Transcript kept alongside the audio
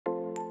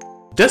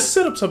Desk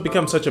setups have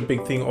become such a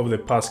big thing over the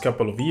past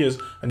couple of years,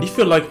 and if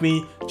you're like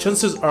me,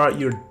 chances are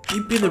you're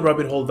deep in the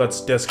rabbit hole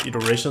that's desk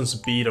iterations,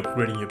 be it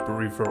upgrading your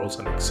peripherals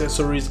and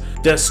accessories,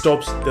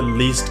 desktops, the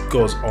list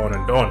goes on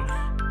and on.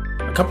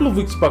 A couple of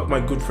weeks back,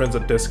 my good friends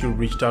at Deskill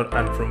reached out,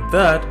 and from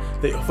that,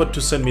 they offered to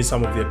send me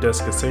some of their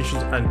desk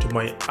essentials, and to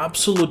my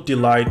absolute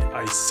delight,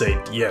 I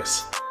said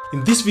yes.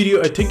 In this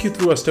video, I take you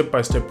through a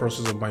step-by-step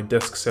process of my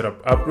desk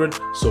setup upgrade,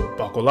 so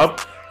buckle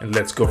up and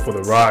let's go for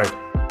the ride.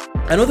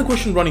 Another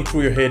question running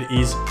through your head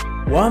is,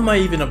 why am I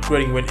even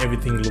upgrading when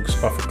everything looks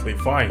perfectly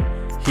fine?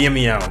 Hear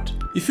me out.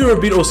 If you're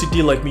a bit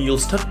OCD like me, you'll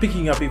start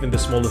picking up even the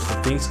smallest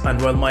of things, and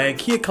while my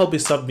IKEA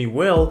Calbee served me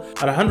well,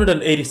 at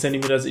 180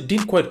 centimeters it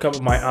didn't quite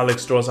cover my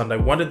Alex drawers and I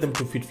wanted them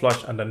to fit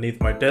flush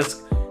underneath my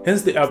desk,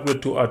 hence the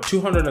upgrade to a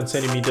 200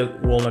 centimeter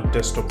walnut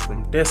desktop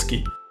from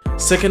Desky.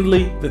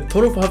 Secondly, the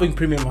thought of having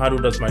premium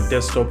hardwood as my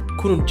desktop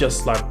couldn't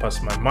just slide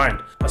past my mind.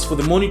 As for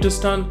the monitor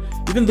stand,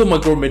 even though my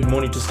gourmet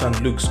monitor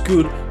stand looks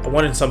good, I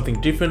wanted something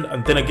different,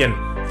 and then again,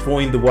 throw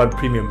in the word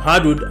premium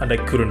hardwood and I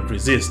couldn't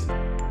resist.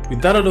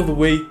 With that out of the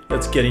way,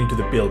 let's get into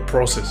the build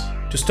process.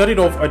 To start it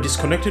off, I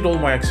disconnected all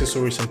my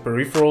accessories and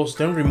peripherals,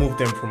 then removed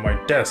them from my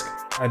desk.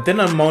 I then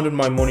unmounted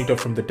my monitor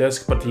from the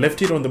desk but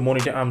left it on the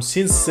monitor arm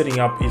since setting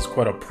up is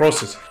quite a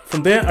process.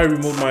 From there, I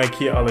removed my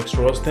IKEA Alex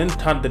drawers, then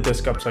turned the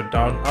desk upside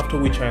down, after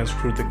which I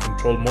unscrewed the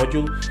control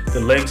module, the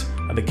legs,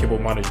 and the cable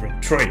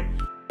management tray.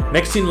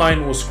 Next in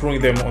line was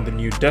screwing them on the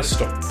new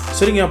desktop.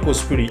 Setting up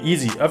was pretty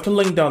easy. After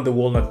laying down the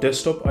walnut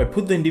desktop, I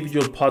put the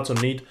individual parts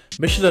on it,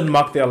 measured and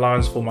marked the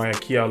allowance for my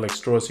IKEA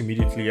Alex drawers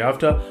immediately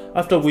after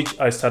which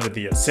I started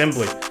the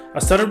assembly. I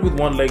started with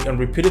one leg and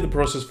repeated the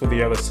process for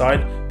the other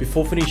side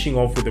before finishing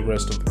off with the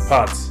rest of the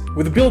parts.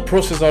 With the build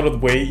process out of the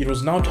way, it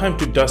was now time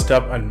to dust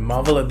up and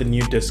marvel at the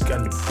new desk,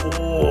 and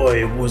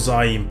boy was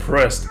I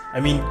impressed. I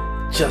mean,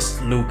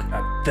 just look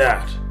at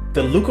that.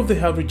 The look of the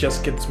hardware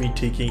just gets me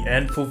ticking,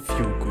 and for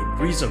few good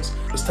reasons.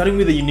 Starting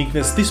with the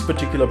uniqueness this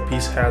particular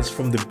piece has,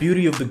 from the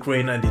beauty of the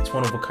grain and its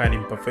one-of-a-kind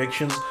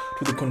imperfections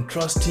to the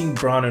contrasting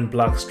brown and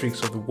black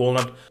streaks of the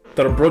walnut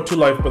that are brought to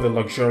life by the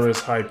luxurious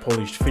high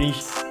polished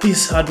finish,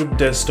 this hardwood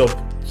desktop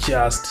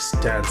just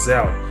stands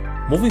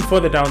out. Moving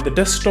further down, the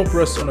desktop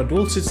rests on a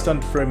dual sit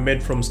stand frame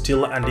made from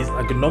steel and is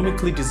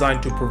ergonomically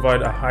designed to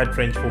provide a height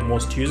range for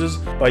most users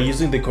by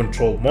using the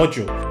control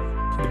module.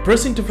 The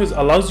press interface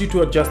allows you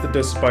to adjust the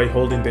desk by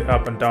holding the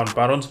up and down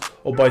buttons,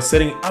 or by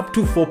setting up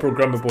to 4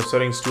 programmable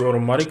settings to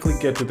automatically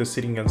get to the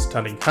sitting and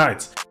standing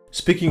heights.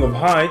 Speaking of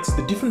heights,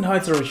 the different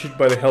heights are achieved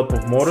by the help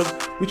of motors,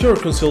 which are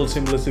concealed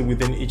seamlessly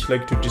within each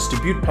leg to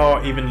distribute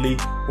power evenly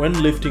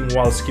when lifting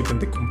whilst keeping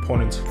the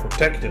components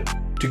protected.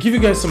 To give you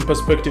guys some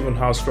perspective on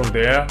how strong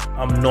they are,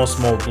 I'm no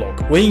small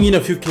bloke. Weighing in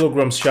a few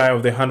kilograms shy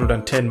of the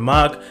 110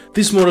 mark,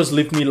 these motors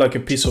lift me like a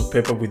piece of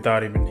paper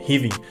without even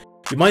heaving.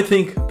 You might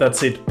think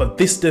that's it, but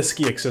this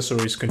Desky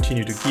accessories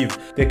continue to give.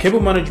 Their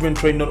cable management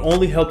tray not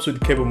only helps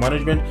with cable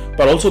management,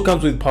 but also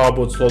comes with power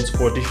board slots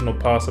for additional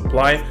power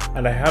supply,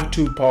 and I have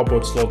 2 power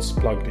board slots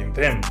plugged in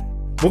them.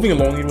 Moving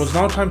along, it was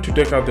now time to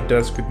deck out the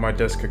desk with my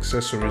desk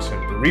accessories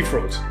and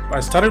peripherals.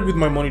 I started with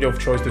my monitor of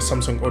choice, the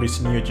Samsung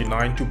Odyssey Neo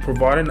G9, to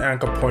provide an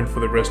anchor point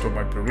for the rest of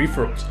my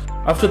peripherals.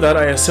 After that,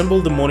 I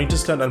assembled the monitor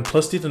stand and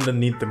placed it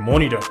underneath the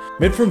monitor.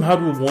 Made from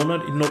hardwood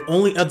walnut, it not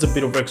only adds a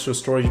bit of extra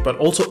storage but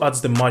also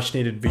adds the much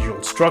needed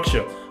visual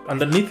structure.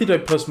 Underneath it, I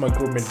placed my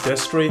gourmet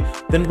desk tray,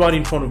 then right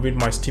in front of it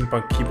my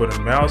steampunk keyboard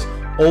and mouse,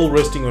 all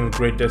resting on a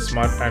great desk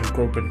mat and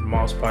gourmet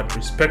mousepad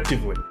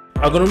respectively.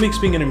 Ergonomics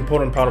being an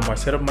important part of my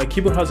setup, my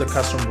keyboard has a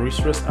custom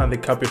wrist rest and the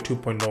Capio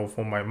 2.0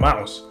 for my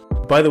mouse.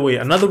 By the way,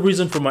 another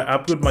reason for my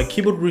upgrade, my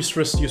keyboard wrist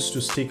rest used to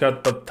stick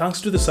out, but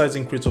thanks to the size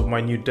increase of my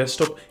new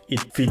desktop,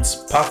 it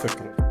fits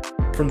perfectly.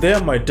 From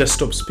there, my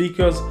desktop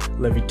speakers,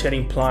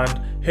 levitating plant,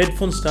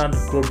 headphone stand,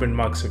 gourmet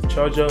MagSafe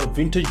charger,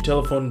 vintage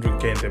telephone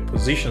regained their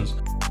positions.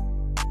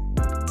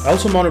 I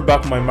also mounted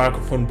back my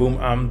microphone boom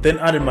arm, then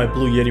added my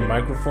Blue Yeti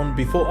microphone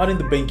before adding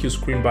the BenQ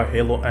screen by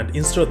Halo and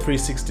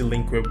Insta360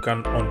 Link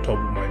webcam on top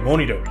of my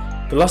monitor.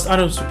 The last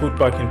items to put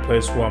back in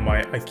place were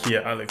my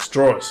IKEA Alex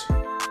drawers.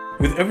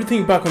 With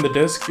everything back on the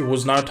desk, it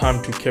was now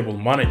time to cable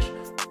manage.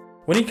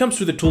 When it comes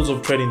to the tools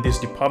of trade in this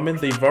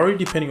department, they vary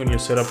depending on your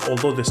setup,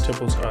 although the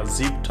staples are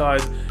zip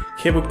ties,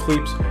 cable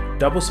clips,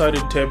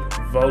 double-sided tape,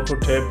 velcro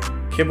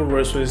tape, cable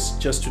raceways,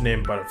 just to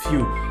name but a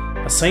few.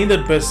 A saying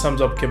that best sums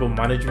up cable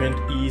management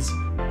is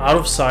out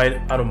of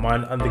sight, out of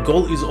mind, and the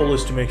goal is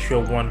always to make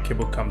sure one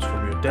cable comes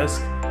from your desk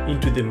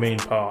into the main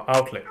power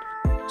outlet.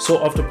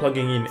 So after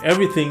plugging in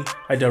everything,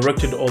 I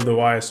directed all the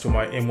wires to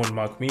my M1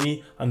 Mac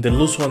Mini and the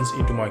loose ones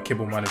into my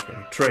cable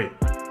management tray.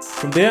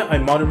 From there, I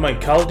mounted my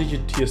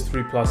CalDigit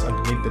TS3 Plus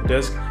underneath the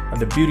desk,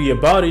 and the beauty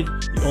about it,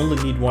 you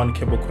only need one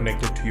cable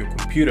connected to your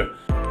computer.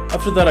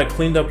 After that, I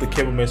cleaned up the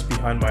cable mess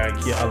behind my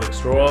IKEA Alex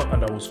drawer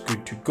and I was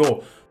good to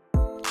go.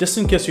 Just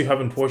in case you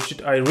haven't watched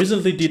it, I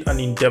recently did an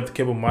in-depth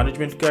cable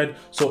management guide,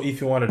 so if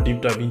you want a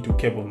deep dive into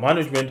cable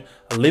management,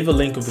 I'll leave a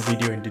link of the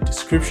video in the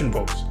description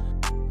box.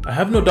 I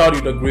have no doubt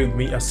you'd agree with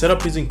me, a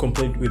setup isn't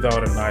complete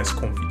without a nice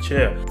comfy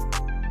chair.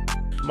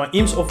 My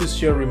IMS office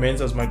chair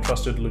remains as my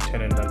trusted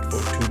lieutenant, and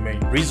for two main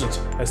reasons.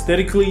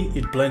 Aesthetically,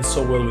 it blends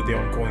so well with the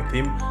ongoing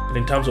theme, and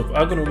in terms of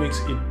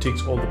ergonomics, it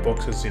ticks all the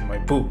boxes in my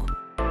book.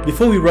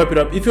 Before we wrap it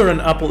up, if you're an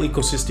Apple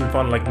ecosystem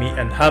fan like me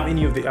and have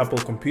any of the Apple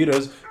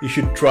computers, you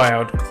should try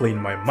out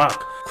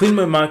CleanMyMac.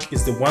 CleanMyMac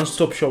is the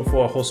one-stop shop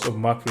for a host of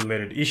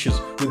Mac-related issues.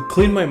 With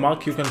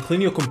CleanMyMac, you can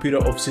clean your computer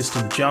of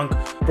system junk,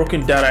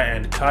 broken data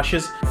and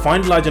caches,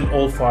 find large and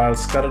old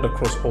files scattered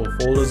across all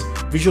folders,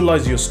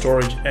 visualize your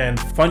storage and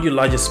find your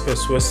largest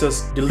space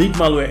wasters, delete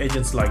malware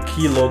agents like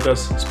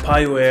keyloggers,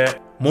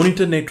 spyware,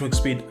 monitor network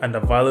speed and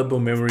available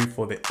memory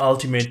for the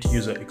ultimate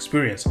user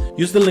experience.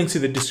 Use the links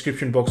in the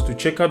description box to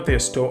check out their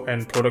store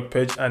and product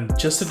page, and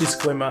just a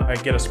disclaimer, I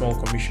get a small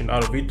commission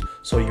out of it,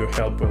 so your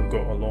help will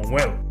go a long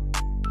way.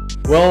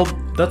 Well,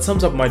 that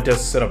sums up my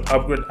desk setup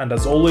upgrade, and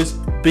as always,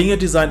 being a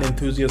design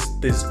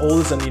enthusiast, there's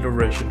always an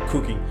iteration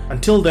cooking.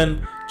 Until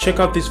then,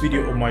 check out this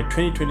video of my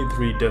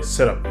 2023 desk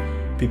setup.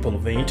 People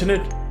of the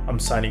internet, I'm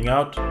signing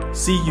out.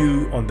 See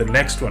you on the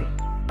next one.